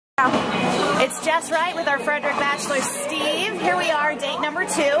Just Right with our Frederick Bachelor, Steve. Here we are, date number 2.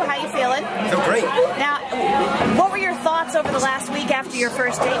 How you feeling? Feel great. Now, what were your thoughts over the last week after your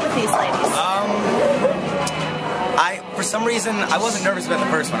first date with these ladies? For some reason, I wasn't nervous about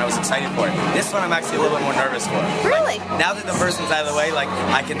the first one. I was excited for it. This one, I'm actually a little bit more nervous for. Really? Like, now that the first one's out of the way, like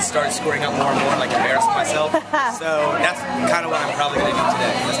I can start screwing up more and more, like embarrassing myself. So that's kind of what I'm probably going to do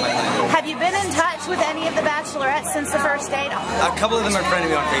today. That's my plan. Have you been in touch with any of the bachelorettes since the first date? A couple of them are friending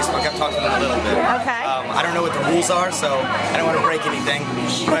me on Facebook. I've talked to them a little bit. Okay. I don't know what the rules are, so I don't want to break anything.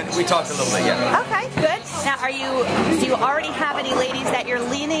 But we talked a little bit, yeah. Okay, good. Now, do you already have any ladies that you're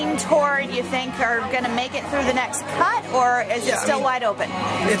leaning toward, you think are going to make it through the next cut, or is it still wide open?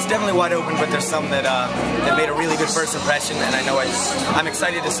 It's definitely wide open, but there's some that made a really good first impression, and I know I'm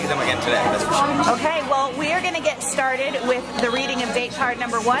excited to see them again today, that's for sure. Okay, well, we're going to get started with the reading of date card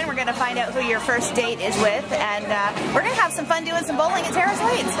number 1. We're going to find out who your first date is with, and we're going to have some fun doing some bowling at Terrace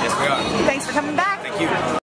Lanes. Yes, we are. Thanks for coming back. Thank you.